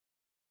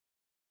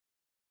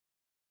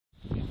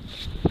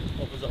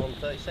What was it on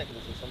 30 seconds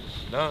or something?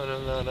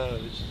 No,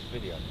 this is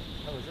video.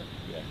 Oh, is it?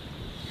 Yeah.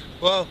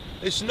 Well,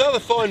 it's another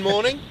fine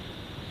morning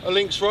at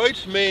Links Road,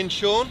 me and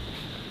Sean.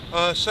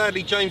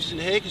 Sadly James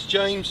isn't here because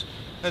James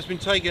has been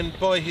taken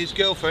by his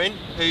girlfriend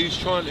who's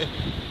trying to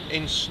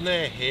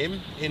ensnare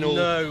him in all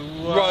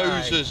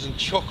roses and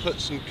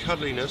chocolates and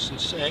cuddliness and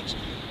sex.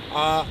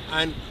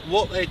 And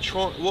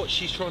what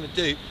she's trying to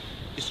do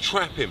is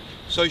trap him.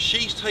 So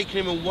she's taken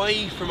him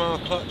away from our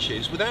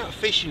clutches without a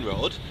fishing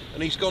rod,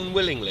 and he's gone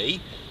willingly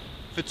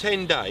for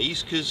 10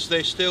 days because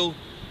they're still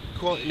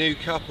quite a new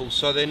couple,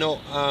 so they're not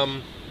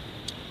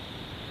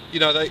you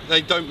know,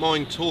 they don't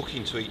mind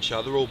talking to each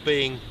other or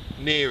being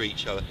near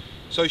each other.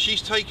 So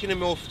she's taken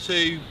him off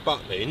to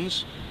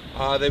Butlins.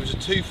 There was a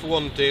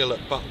 2-for-1 deal at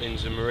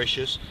Butlins in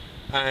Mauritius,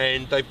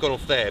 and they've gone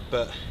off there,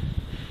 but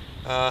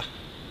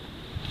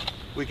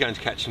we're going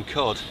to catch some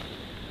cod.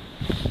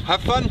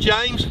 Have fun,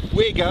 James,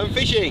 we're going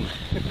fishing.